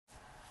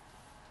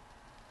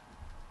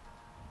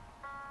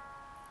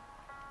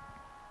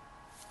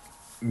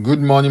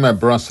Good morning, my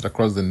brothers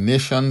across the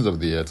nations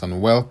of the earth,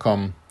 and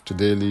welcome to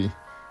Daily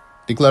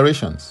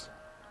Declarations.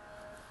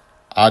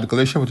 Our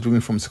declaration was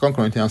reading from 2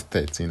 Corinthians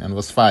 13 and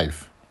verse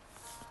 5,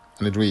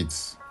 and it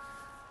reads,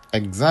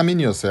 Examine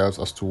yourselves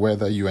as to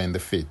whether you are in the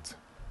faith.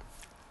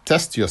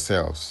 Test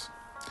yourselves.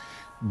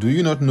 Do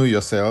you not know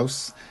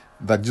yourselves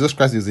that Jesus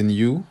Christ is in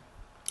you,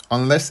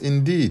 unless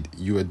indeed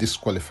you are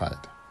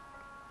disqualified?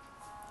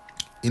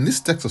 In this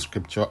text of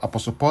scripture,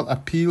 Apostle Paul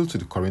appealed to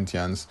the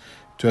Corinthians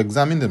to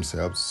examine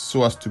themselves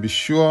so as to be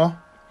sure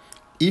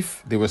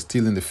if they were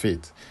still in the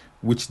faith,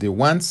 which they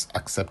once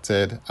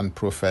accepted and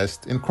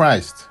professed in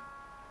Christ.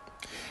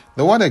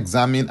 The word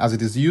examine, as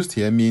it is used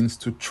here, means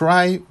to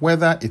try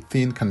whether a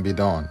thing can be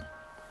done,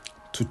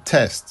 to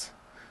test,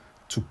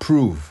 to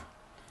prove,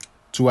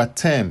 to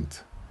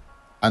attempt,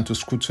 and to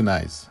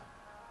scrutinize.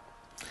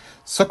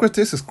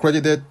 Socrates is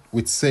credited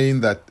with saying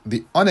that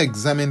the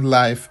unexamined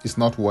life is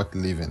not worth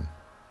living.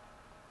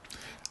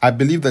 I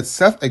believe that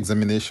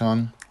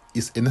self-examination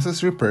is a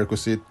necessary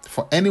prerequisite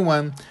for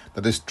anyone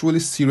that is truly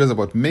serious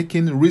about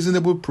making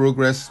reasonable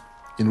progress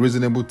in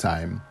reasonable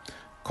time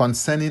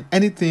concerning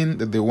anything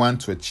that they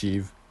want to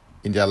achieve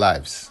in their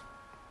lives.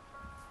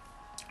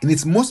 In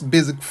its most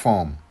basic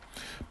form,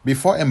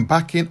 before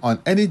embarking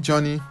on any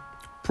journey,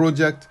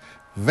 project,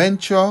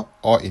 venture,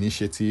 or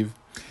initiative,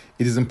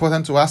 it is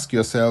important to ask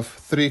yourself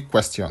 3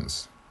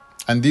 questions.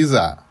 And these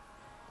are: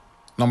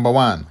 number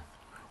 1,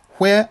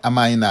 where am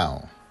I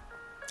now?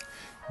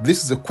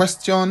 This is a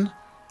question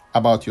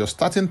about your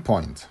starting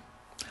point,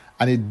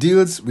 and it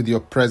deals with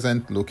your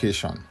present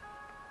location.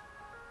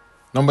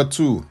 Number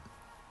 2,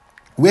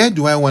 where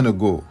do I want to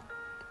go?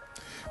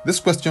 This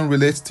question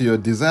relates to your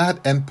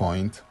desired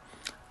endpoint,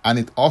 and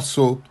it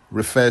also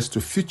refers to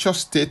future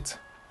state,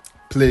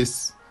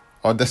 place,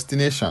 or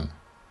destination.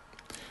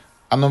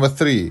 And number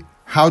 3,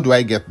 how do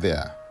I get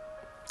there?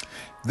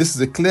 This is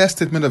a clear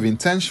statement of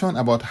intention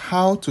about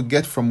how to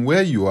get from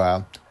where you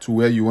are to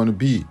where you want to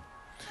be,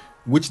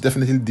 which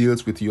definitely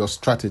deals with your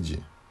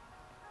strategy.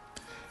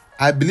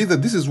 I believe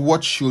that this is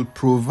what should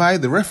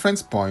provide the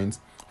reference point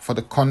for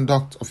the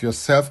conduct of your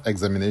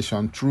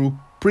self-examination through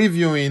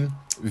previewing,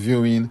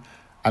 viewing,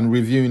 and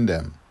reviewing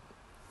them.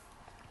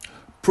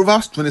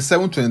 Proverbs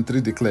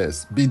 27:23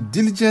 declares, Be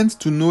diligent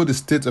to know the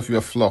state of your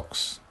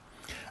flocks,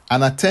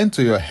 and attend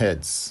to your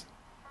herds.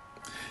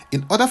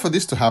 In order for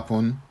this to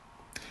happen,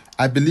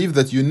 I believe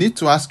that you need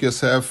to ask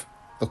yourself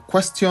the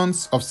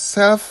questions of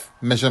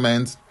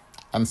self-measurement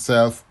and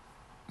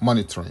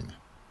self-monitoring.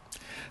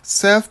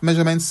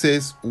 Self-measurement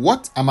says,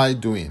 what am I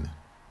doing?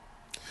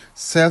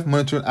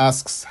 Self-monitoring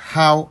asks,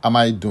 how am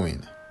I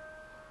doing?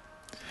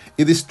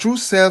 It is through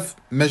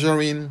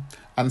self-measuring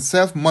and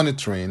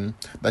self-monitoring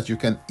that you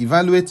can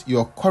evaluate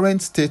your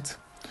current state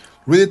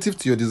relative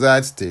to your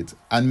desired state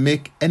and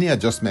make any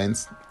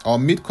adjustments or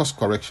mid-course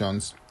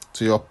corrections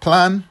to your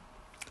plan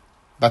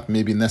that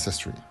may be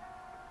necessary.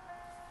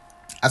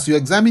 As you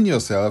examine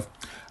yourself,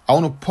 I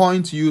want to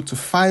point you to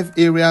 5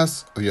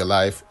 areas of your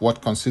life worth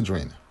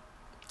considering.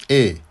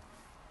 A,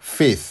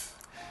 faith.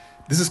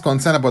 This is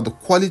concerned about the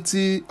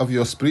quality of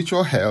your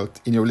spiritual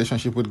health in your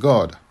relationship with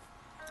God.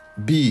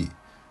 B,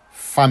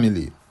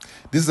 family.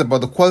 This is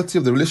about the quality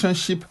of the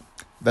relationship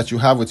that you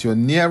have with your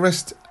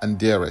nearest and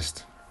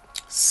dearest.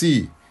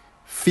 C,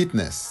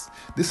 fitness.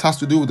 This has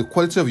to do with the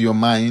quality of your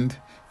mind,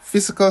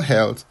 physical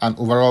health, and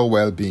overall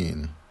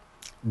well-being.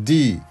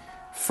 D,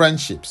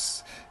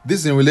 friendships. This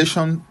is in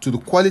relation to the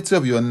quality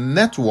of your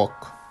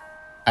network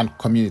and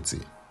community.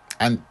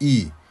 And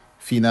E,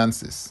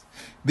 finances.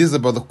 This is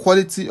about the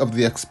quality of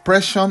the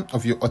expression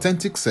of your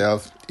authentic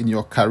self in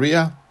your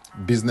career,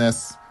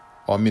 business,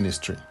 or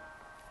ministry.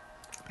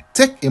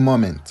 Take a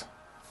moment.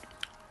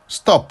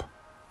 Stop.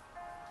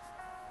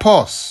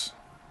 Pause.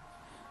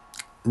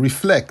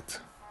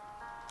 Reflect.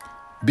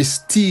 Be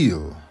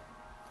still.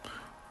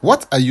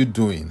 What are you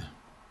doing?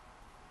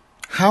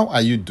 How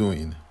are you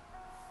doing?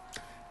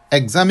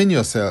 Examine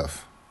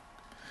yourself.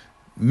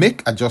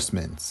 Make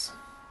adjustments.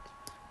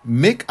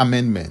 Make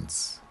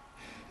amendments.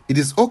 It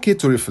is okay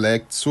to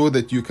reflect so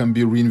that you can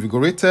be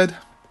reinvigorated,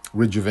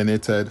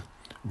 rejuvenated,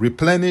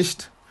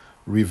 replenished,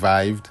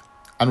 revived,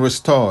 and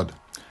restored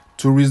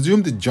to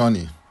resume the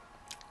journey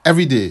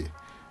every day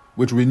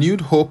with renewed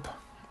hope,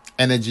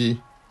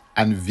 energy,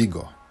 and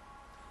vigor.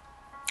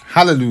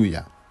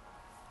 Hallelujah.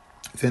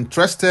 If you're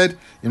interested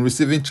in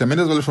receiving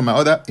tremendous value from my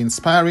other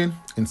inspiring,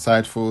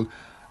 insightful,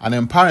 and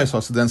empowering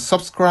sources, then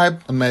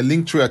subscribe on my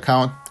Linktree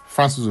account,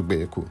 Francis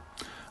Ubeku.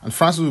 And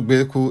Francis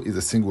Ubeku is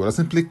a single word.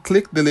 Simply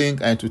click the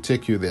link and it will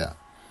take you there.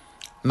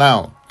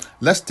 Now,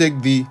 let's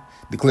take the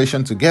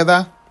declaration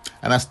together,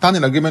 and I stand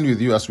in agreement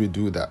with you as we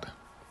do that.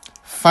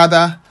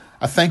 Father,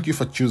 I thank you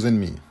for choosing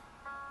me.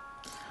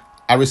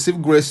 I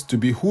receive grace to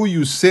be who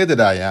you say that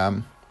I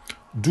am,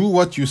 do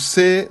what you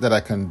say that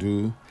I can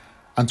do,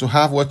 and to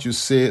have what you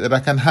say that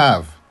I can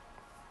have.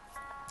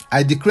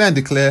 I decree and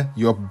declare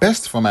your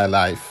best for my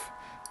life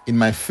in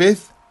my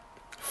faith,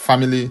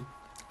 family,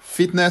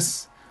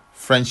 fitness,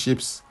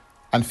 friendships,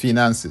 and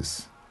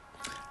finances.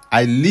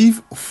 I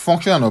live,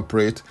 function, and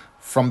operate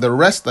from the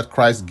rest that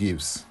Christ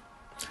gives.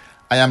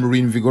 I am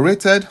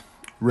reinvigorated,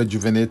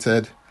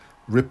 rejuvenated,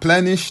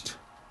 replenished,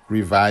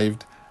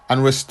 revived,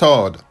 and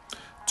restored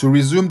to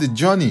resume the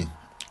journey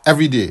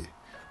every day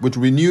with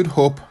renewed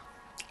hope,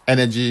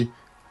 energy,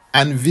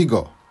 and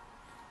vigor.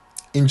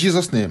 In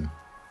Jesus' name,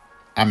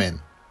 amen.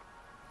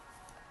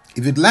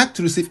 If you'd like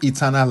to receive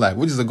eternal life,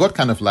 which is a God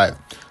kind of life,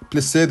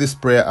 please say this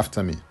prayer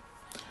after me.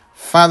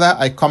 Father,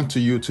 I come to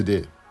you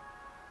today.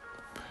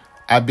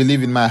 I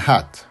believe in my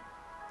heart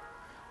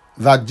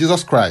that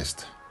Jesus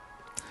Christ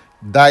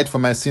died for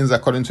my sins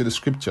according to the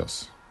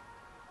scriptures.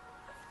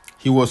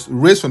 He was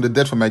raised from the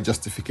dead for my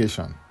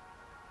justification.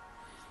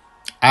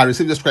 I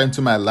receive Jesus Christ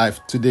into my life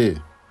today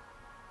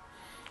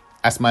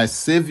as my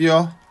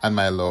Savior and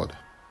my Lord.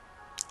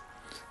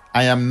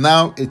 I am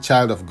now a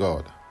child of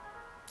God.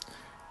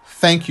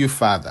 Thank you,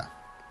 Father.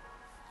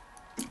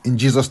 In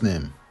Jesus'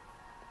 name,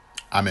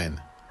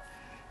 amen.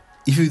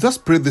 If you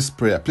just prayed this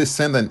prayer, please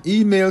send an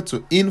email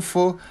to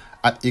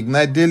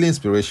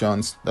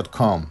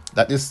info@ignitedailyinspirations.com.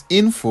 That is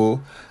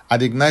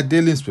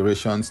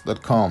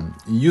info@ignitedailyinspirations.com,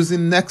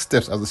 using next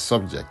steps as the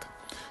subject,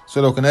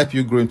 so that we can help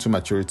you grow into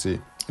maturity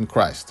in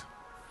Christ.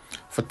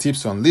 For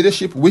tips on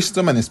leadership,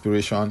 wisdom, and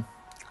inspiration,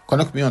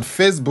 connect with me on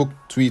Facebook,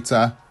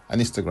 Twitter,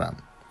 and Instagram.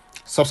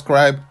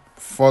 Subscribe,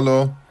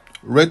 follow,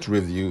 rate,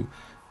 review,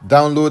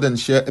 download, and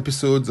share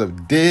episodes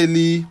of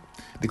Daily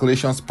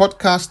Declarations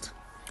podcast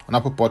on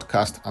Apple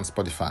Podcast and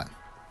Spotify.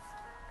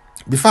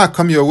 Before I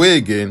come your way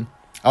again,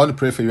 I want to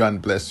pray for you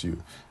and bless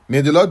you.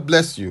 May the Lord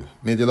bless you.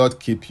 May the Lord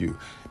keep you.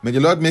 May the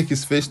Lord make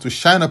his face to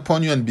shine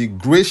upon you and be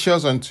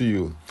gracious unto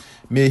you.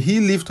 May he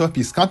lift up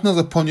his countenance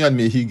upon you and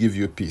may he give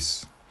you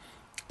peace.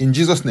 In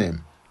Jesus'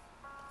 name,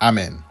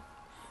 amen.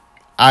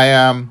 I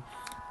am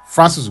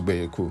Francis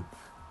Ubeyeku.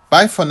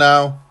 Bye for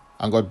now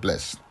and God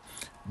bless.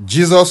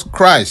 Jesus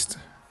Christ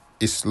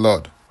is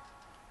Lord.